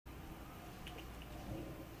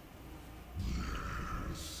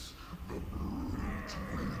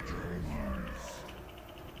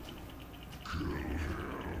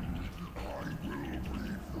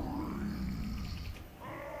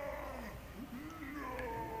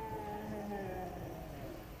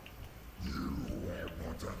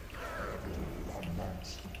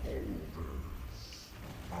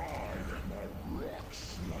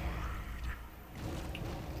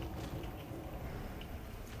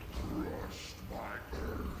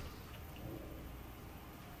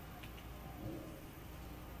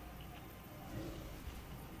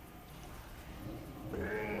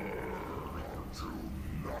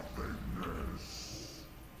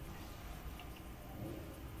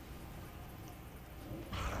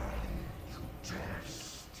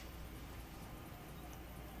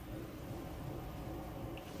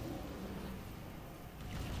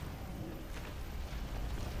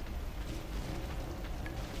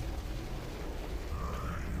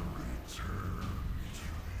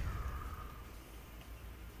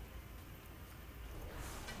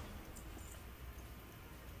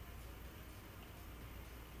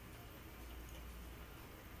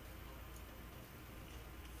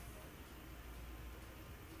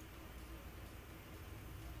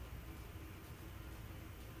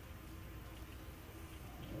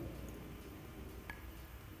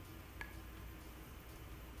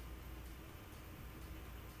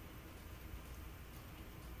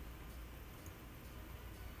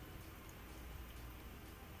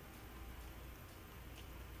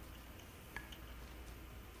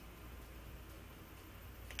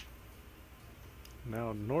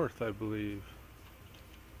Now north, I believe.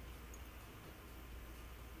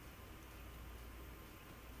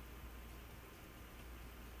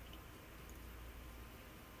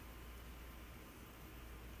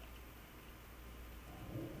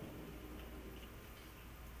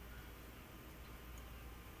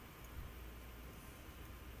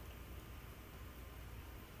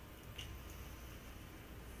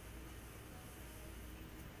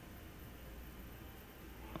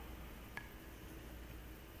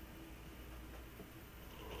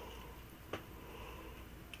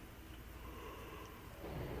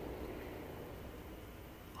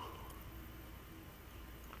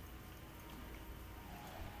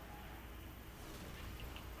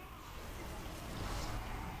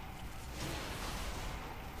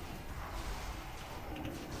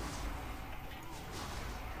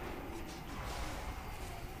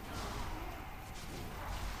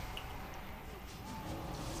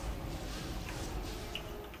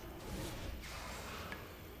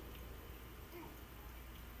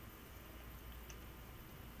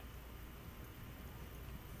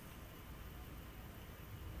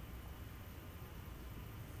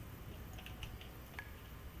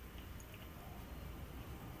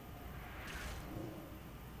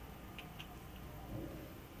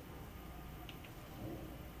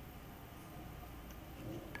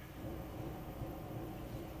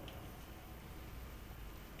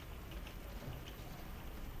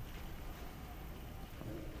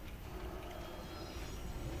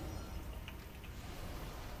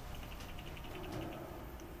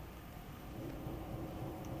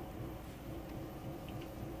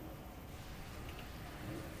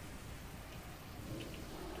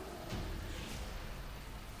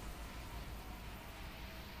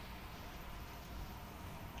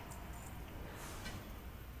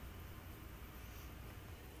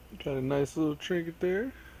 Got a nice little trinket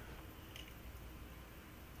there.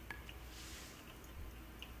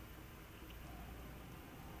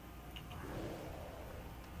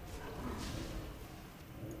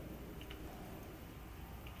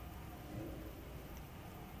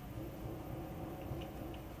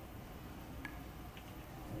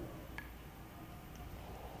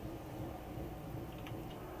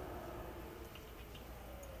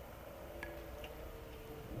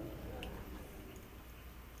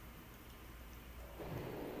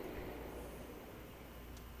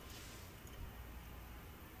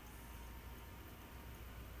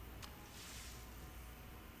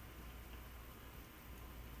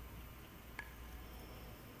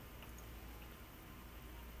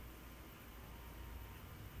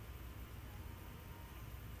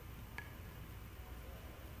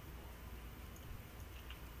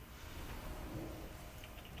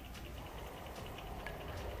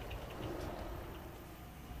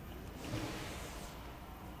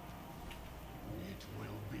 It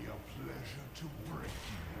will be a pleasure to break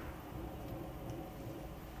you.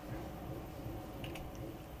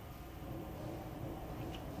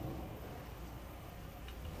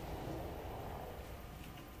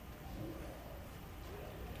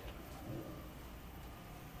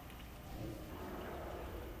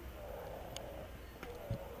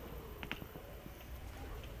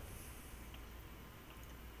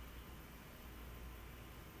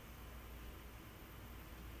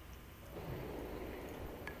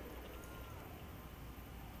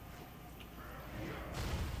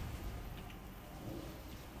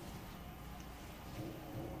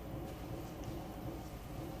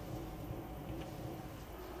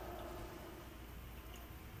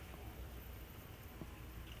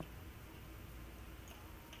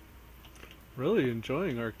 Really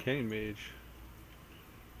enjoying Arcane Mage.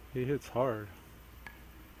 He hits hard.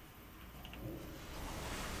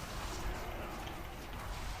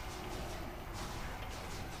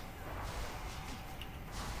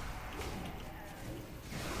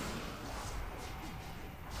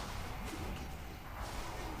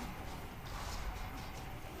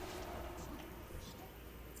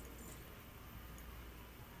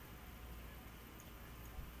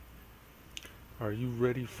 Are you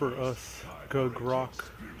ready for us, Gugrock?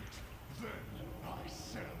 Then I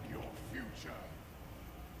sell your future.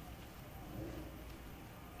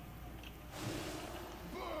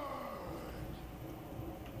 Burn!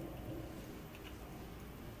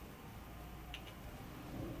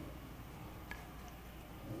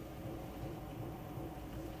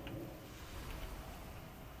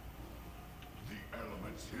 The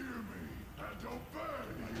elements hear me and obey.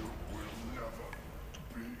 You will never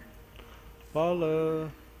be.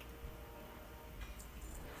 Follow.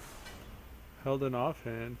 Held an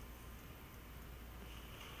offhand.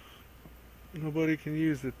 Nobody can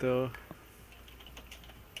use it though.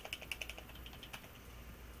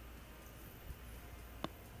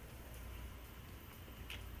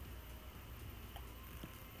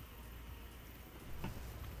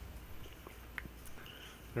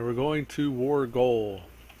 And we're going to War Goal.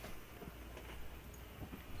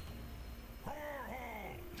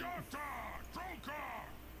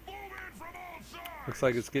 Looks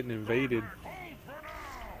like it's getting invaded.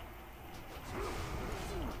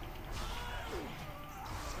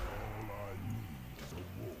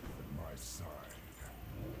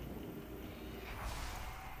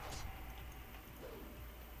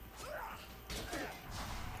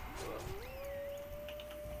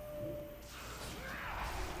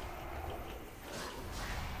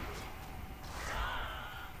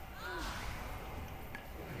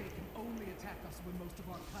 When most of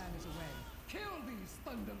our clan is away. Kill these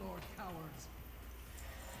Thunderlord cowards!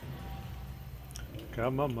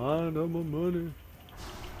 Got my mind on my money.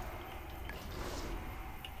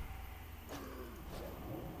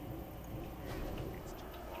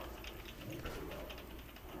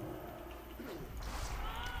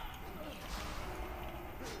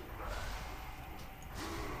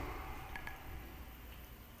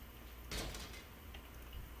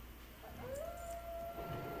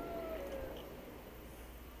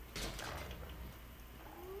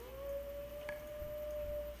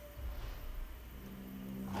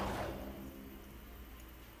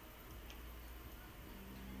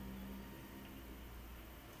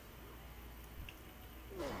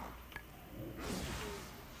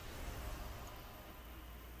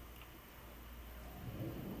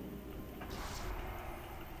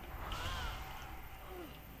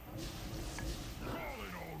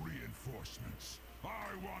 I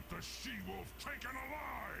want the she-wolf taken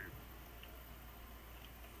alive!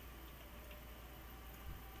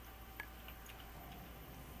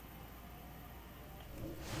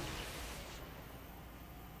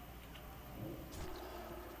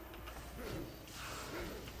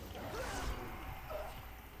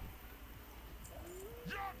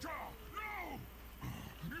 Yatta! No!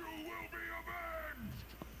 You will be avenged!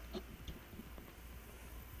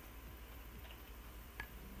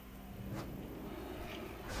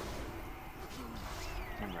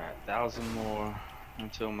 I'm at 1,000 more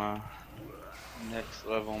until my next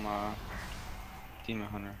level, my Demon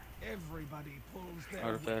Hunter Everybody pulls their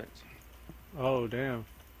artifact. Oh, damn.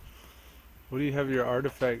 What do you have your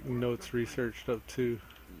artifact notes researched up to?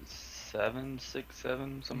 7, 6,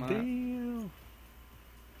 7, something like that. Damn.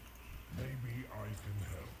 Maybe I can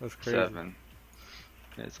help. That's crazy. 7.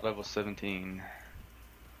 It's level 17.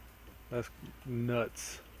 That's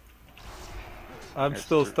nuts. I'm That's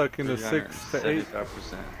still stuck in the 6 to 8.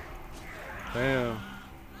 75%. Damn.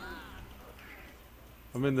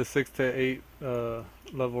 I'm in the 6 to 8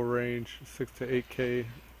 level range, 6 to 8k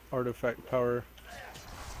artifact power.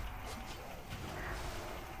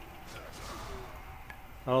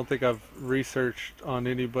 I don't think I've researched on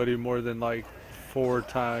anybody more than like 4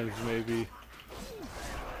 times maybe.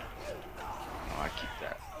 Oh, I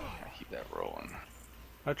keep that rolling.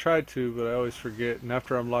 I tried to, but I always forget, and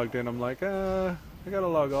after I'm logged in I'm like, I gotta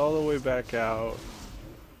log all the way back out.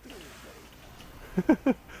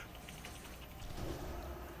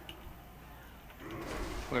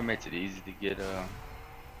 Well, it makes it easy to get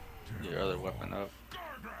your other weapon up.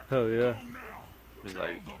 Hell yeah. It's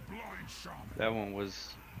like that one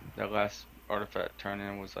was, that last artifact turn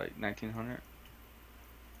in was like 1900.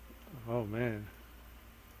 Oh man.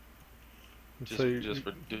 Just So just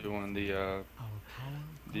for doing the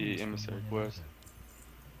emissary quest.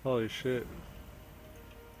 Holy shit.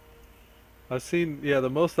 I've seen, yeah, the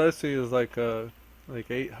most I've seen is like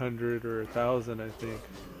 800 or 1,000 I think.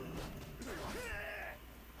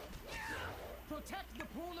 Protect the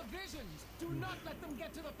pool of visions! Do not let them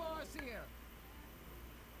get to the Farseer!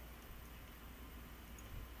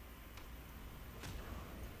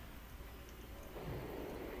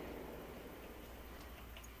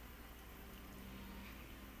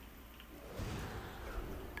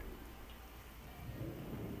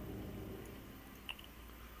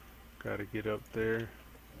 Gotta get up there.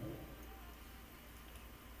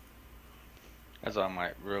 That's why I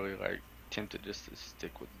might really like tempted just to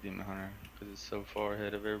stick with the Demon Hunter because it's so far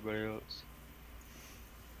ahead of everybody else.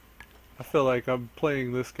 I feel like I'm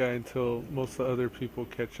playing this guy until most of the other people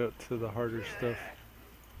catch up to the harder stuff.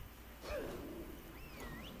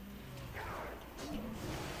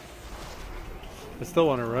 I still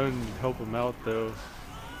want to run and help him out though.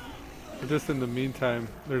 But just in the meantime,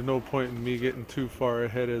 there's no point in me getting too far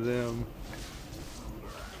ahead of them.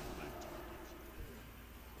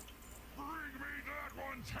 Bring me that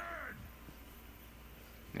one's head!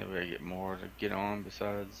 Yeah, we gotta get more to get on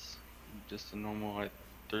besides just a normal like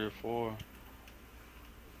 3 or 4.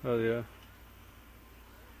 Oh yeah.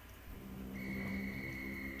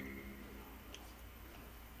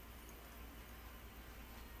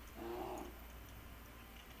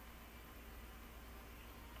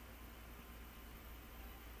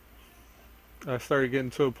 I started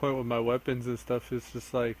getting to a point with my weapons and stuff. It's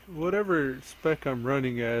just like whatever spec I'm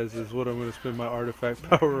running as is what I'm going to spend my artifact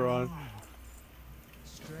power on,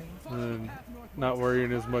 and not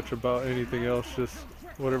worrying as much about anything else. Just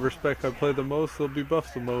whatever spec I play the most, they'll be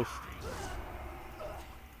buffed the most.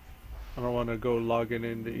 I don't want to go logging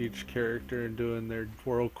into each character and doing their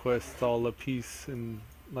world quests all a piece and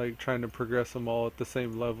like trying to progress them all at the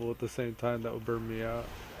same level at the same time. That would burn me out.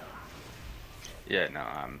 Yeah, no,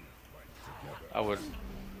 I would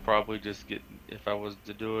probably just get, if I was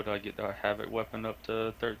to do it, I'd get the Havoc weapon up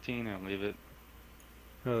to 13 and leave it.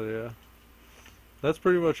 Hell yeah. That's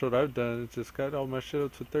pretty much what I've done. It's just got all my shit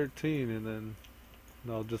up to 13 and then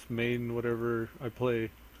I'll just main whatever I play.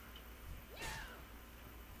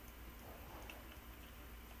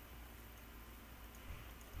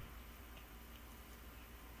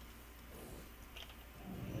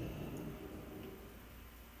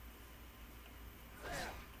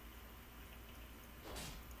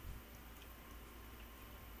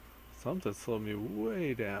 Something slowed me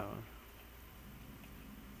way down.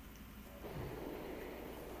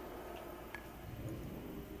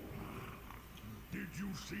 Did you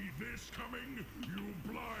see this coming, you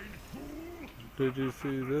blind fool? Did you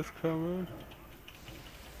see this coming?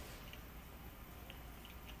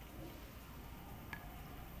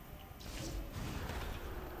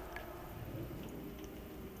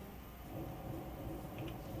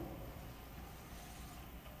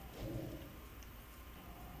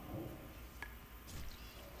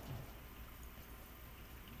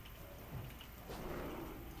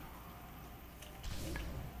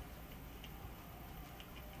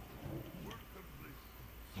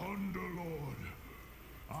 Thunderlord,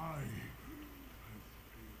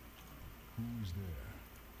 Who's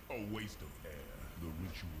there? A waste of air. The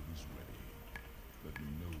ritual is ready. Let me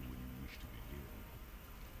know when you wish to begin.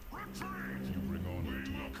 Retreat! You bring on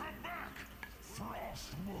we will come back!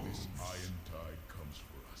 Frost moves! This iron tide comes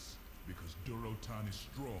for us. Because Durotan is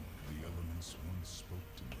strong. The elements once spoke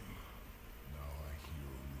to me. Now I hear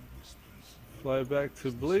only whispers. Fly back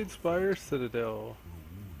to Bladespire Citadel.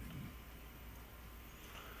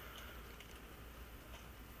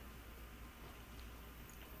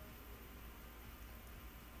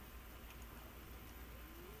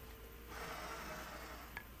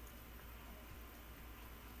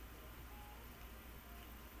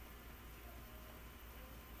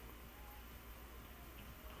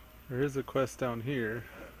 There is a quest down here.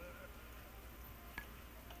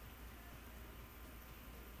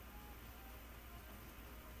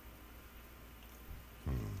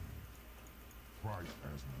 Fight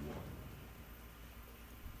as one.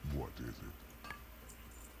 What is it?